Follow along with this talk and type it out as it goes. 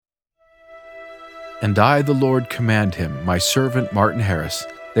And I, the Lord, command him, my servant Martin Harris,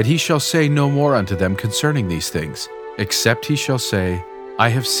 that he shall say no more unto them concerning these things, except he shall say, I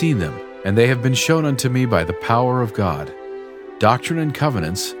have seen them, and they have been shown unto me by the power of God. Doctrine and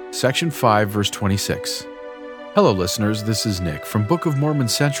Covenants, Section 5, verse 26. Hello, listeners. This is Nick from Book of Mormon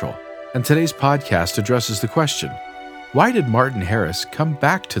Central, and today's podcast addresses the question, why did Martin Harris come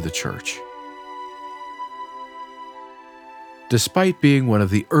back to the church? Despite being one of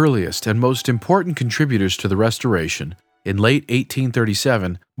the earliest and most important contributors to the Restoration, in late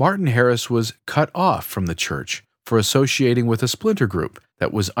 1837, Martin Harris was cut off from the church for associating with a splinter group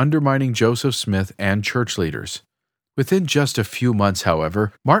that was undermining Joseph Smith and church leaders. Within just a few months,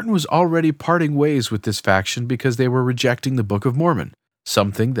 however, Martin was already parting ways with this faction because they were rejecting the Book of Mormon,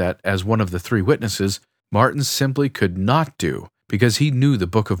 something that, as one of the three witnesses, Martin simply could not do because he knew the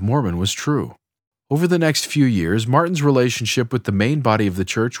Book of Mormon was true. Over the next few years, Martin's relationship with the main body of the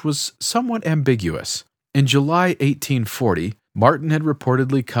church was somewhat ambiguous. In July 1840, Martin had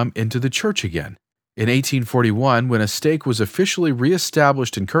reportedly come into the church again. In 1841, when a stake was officially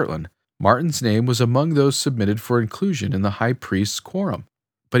re-established in Kirtland, Martin's name was among those submitted for inclusion in the high priest's quorum,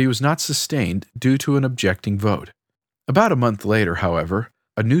 but he was not sustained due to an objecting vote. About a month later, however,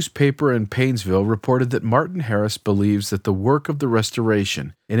 a newspaper in Painesville reported that Martin Harris believes that the work of the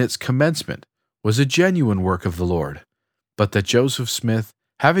Restoration, in its commencement, was a genuine work of the Lord, but that Joseph Smith,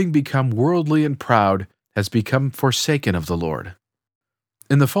 having become worldly and proud, has become forsaken of the Lord.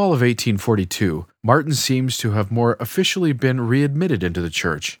 In the fall of 1842, Martin seems to have more officially been readmitted into the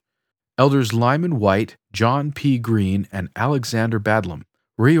church. Elders Lyman White, John P. Green, and Alexander Badlam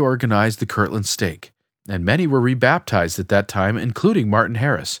reorganized the Kirtland stake, and many were rebaptized at that time, including Martin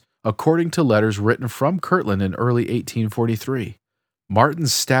Harris, according to letters written from Kirtland in early 1843.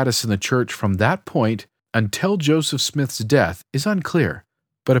 Martin's status in the church from that point until Joseph Smith's death is unclear,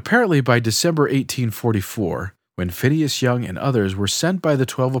 but apparently by December 1844, when Phineas Young and others were sent by the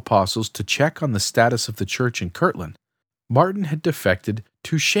 12 apostles to check on the status of the church in Kirtland, Martin had defected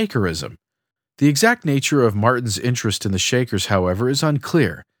to Shakerism. The exact nature of Martin's interest in the Shakers, however, is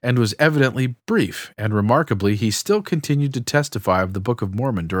unclear and was evidently brief, and remarkably, he still continued to testify of the Book of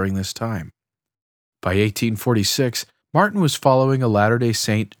Mormon during this time. By 1846, Martin was following a Latter-day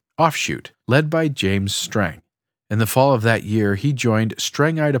Saint offshoot led by James Strang. In the fall of that year, he joined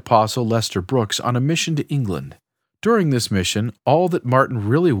Strangite apostle Lester Brooks on a mission to England. During this mission, all that Martin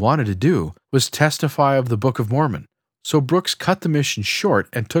really wanted to do was testify of the Book of Mormon, so Brooks cut the mission short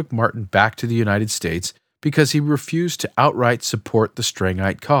and took Martin back to the United States because he refused to outright support the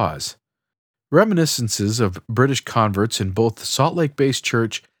Strangite cause. Reminiscences of British converts in both the Salt Lake-based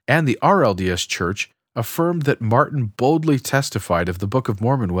church and the RLDS church affirmed that Martin boldly testified of the Book of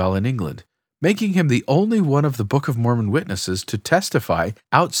Mormon while in England, making him the only one of the Book of Mormon witnesses to testify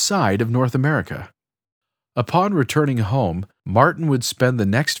outside of North America. Upon returning home, Martin would spend the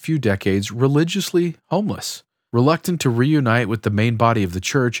next few decades religiously homeless, reluctant to reunite with the main body of the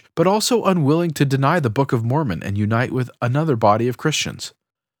church, but also unwilling to deny the Book of Mormon and unite with another body of Christians.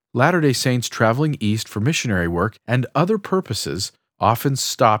 Latter-day Saints traveling east for missionary work and other purposes often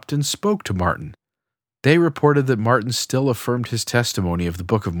stopped and spoke to Martin. They reported that Martin still affirmed his testimony of the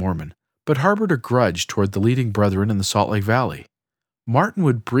Book of Mormon, but harbored a grudge toward the leading brethren in the Salt Lake Valley. Martin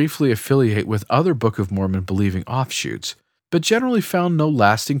would briefly affiliate with other Book of Mormon believing offshoots, but generally found no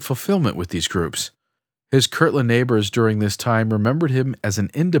lasting fulfillment with these groups. His Kirtland neighbors during this time remembered him as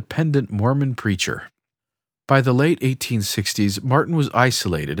an independent Mormon preacher. By the late 1860s, Martin was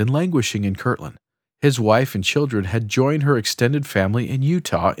isolated and languishing in Kirtland. His wife and children had joined her extended family in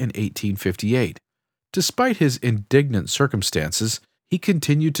Utah in 1858. Despite his indignant circumstances, he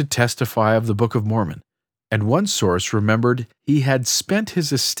continued to testify of the Book of Mormon, and one source remembered he had spent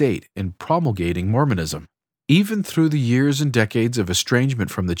his estate in promulgating Mormonism. Even through the years and decades of estrangement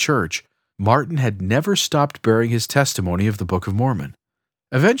from the church, Martin had never stopped bearing his testimony of the Book of Mormon.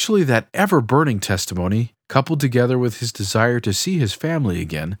 Eventually, that ever-burning testimony, coupled together with his desire to see his family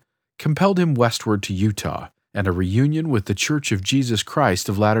again, compelled him westward to Utah and a reunion with the Church of Jesus Christ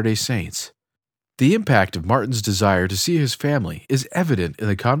of Latter-day Saints. The impact of Martin's desire to see his family is evident in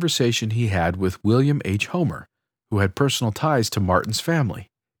the conversation he had with William H. Homer, who had personal ties to Martin's family.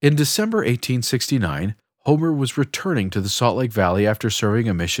 In December 1869, Homer was returning to the Salt Lake Valley after serving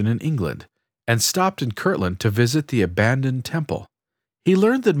a mission in England, and stopped in Kirtland to visit the abandoned temple. He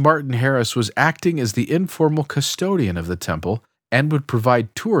learned that Martin Harris was acting as the informal custodian of the temple and would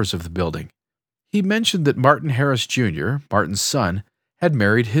provide tours of the building. He mentioned that Martin Harris Jr., Martin's son, had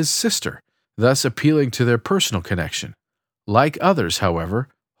married his sister, thus appealing to their personal connection. Like others, however,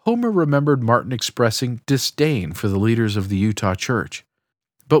 Homer remembered Martin expressing disdain for the leaders of the Utah church.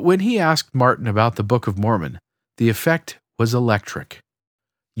 But when he asked Martin about the Book of Mormon, the effect was electric.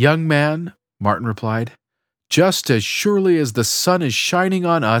 "Young man," Martin replied, "just as surely as the sun is shining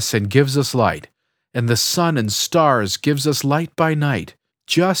on us and gives us light, and the sun and stars gives us light by night,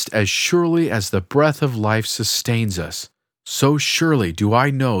 just as surely as the breath of life sustains us, so surely do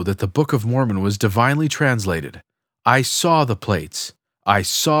I know that the Book of Mormon was divinely translated. I saw the plates. I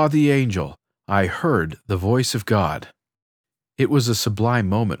saw the angel. I heard the voice of God." It was a sublime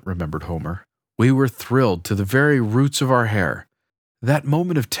moment, remembered Homer. We were thrilled to the very roots of our hair. That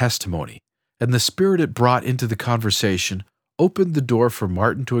moment of testimony, and the spirit it brought into the conversation, opened the door for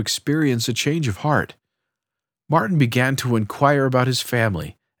Martin to experience a change of heart. Martin began to inquire about his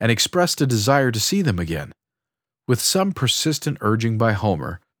family and expressed a desire to see them again. With some persistent urging by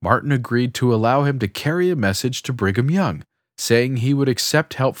Homer, Martin agreed to allow him to carry a message to Brigham Young, saying he would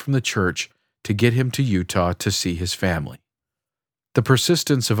accept help from the church to get him to Utah to see his family. The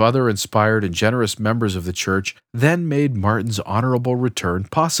persistence of other inspired and generous members of the church then made Martin's honorable return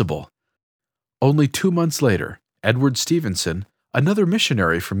possible. Only 2 months later, Edward Stevenson, another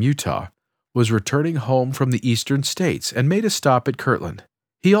missionary from Utah, was returning home from the eastern states and made a stop at Kirtland.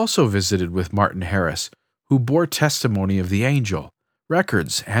 He also visited with Martin Harris, who bore testimony of the angel,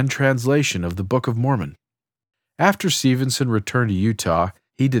 records, and translation of the Book of Mormon. After Stevenson returned to Utah,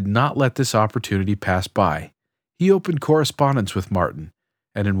 he did not let this opportunity pass by. He opened correspondence with Martin,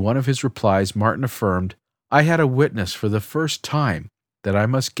 and in one of his replies, Martin affirmed, "I had a witness for the first time that I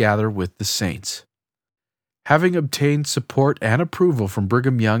must gather with the saints." Having obtained support and approval from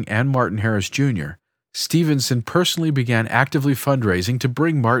Brigham Young and Martin Harris Jr., Stevenson personally began actively fundraising to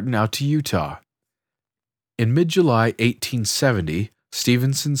bring Martin out to Utah. In mid-July 1870,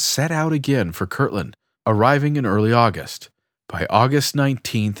 Stevenson set out again for Kirtland, arriving in early August. By August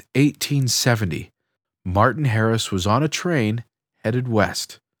 19, 1870, Martin Harris was on a train headed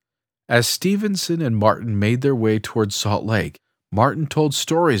west. As Stevenson and Martin made their way towards Salt Lake, Martin told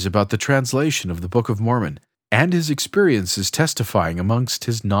stories about the translation of the Book of Mormon and his experiences testifying amongst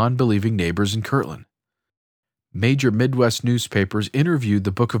his non-believing neighbors in Kirtland. Major Midwest newspapers interviewed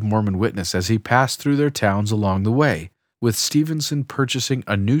the Book of Mormon witness as he passed through their towns along the way, with Stevenson purchasing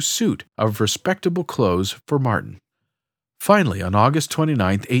a new suit of respectable clothes for Martin. Finally, on August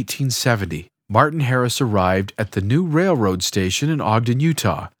 29, 1870, Martin Harris arrived at the new railroad station in Ogden,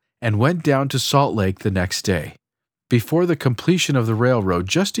 Utah, and went down to Salt Lake the next day. Before the completion of the railroad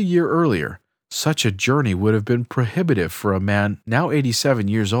just a year earlier, such a journey would have been prohibitive for a man now 87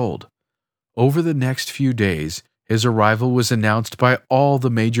 years old. Over the next few days, his arrival was announced by all the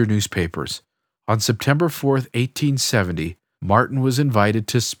major newspapers. On September 4, 1870, Martin was invited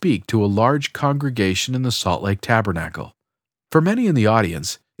to speak to a large congregation in the Salt Lake Tabernacle. For many in the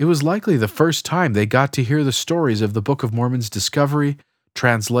audience, it was likely the first time they got to hear the stories of the Book of Mormon's discovery,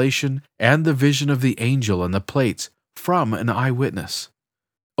 translation, and the vision of the angel and the plates from an eyewitness.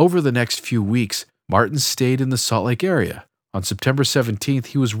 Over the next few weeks, Martin stayed in the Salt Lake area. On September 17th,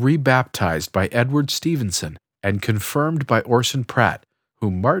 he was rebaptized by Edward Stevenson and confirmed by Orson Pratt,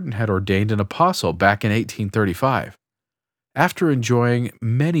 whom Martin had ordained an apostle back in 1835. After enjoying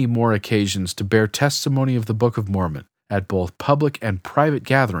many more occasions to bear testimony of the Book of Mormon at both public and private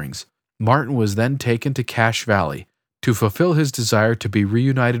gatherings, Martin was then taken to Cache Valley to fulfill his desire to be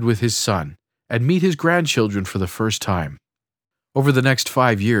reunited with his son and meet his grandchildren for the first time. Over the next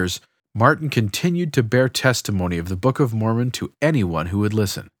 5 years, Martin continued to bear testimony of the Book of Mormon to anyone who would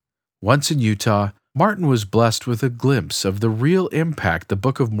listen. Once in Utah, Martin was blessed with a glimpse of the real impact the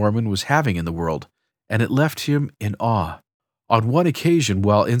Book of Mormon was having in the world, and it left him in awe. On one occasion,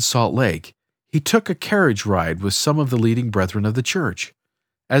 while in Salt Lake, he took a carriage ride with some of the leading brethren of the church.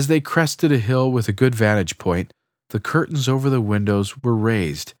 As they crested a hill with a good vantage point, the curtains over the windows were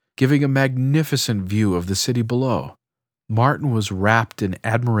raised, giving a magnificent view of the city below. Martin was wrapped in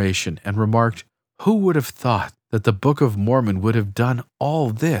admiration and remarked, "Who would have thought that the Book of Mormon would have done all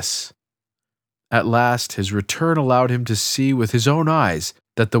this?" At last, his return allowed him to see with his own eyes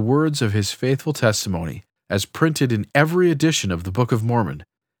that the words of his faithful testimony, as printed in every edition of the Book of Mormon,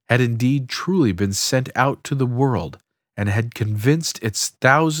 had indeed truly been sent out to the world and had convinced its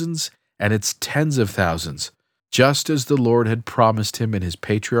thousands and its tens of thousands, just as the Lord had promised him in his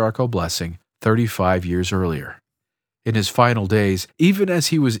patriarchal blessing 35 years earlier. In his final days, even as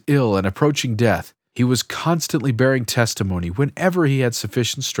he was ill and approaching death, he was constantly bearing testimony whenever he had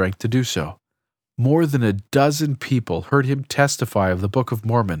sufficient strength to do so. More than a dozen people heard him testify of the Book of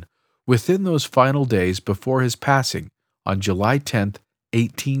Mormon within those final days before his passing on July 10,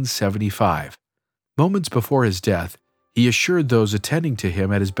 1875. Moments before his death, he assured those attending to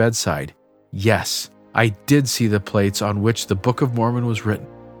him at his bedside, "Yes, I did see the plates on which the Book of Mormon was written.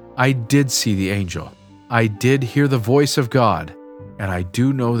 I did see the angel. I did hear the voice of God, and I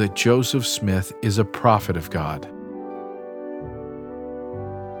do know that Joseph Smith is a prophet of God.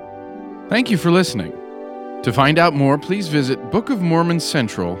 Thank you for listening. To find out more, please visit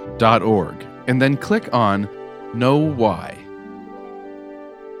bookofmormoncentral.org and then click on Know Why.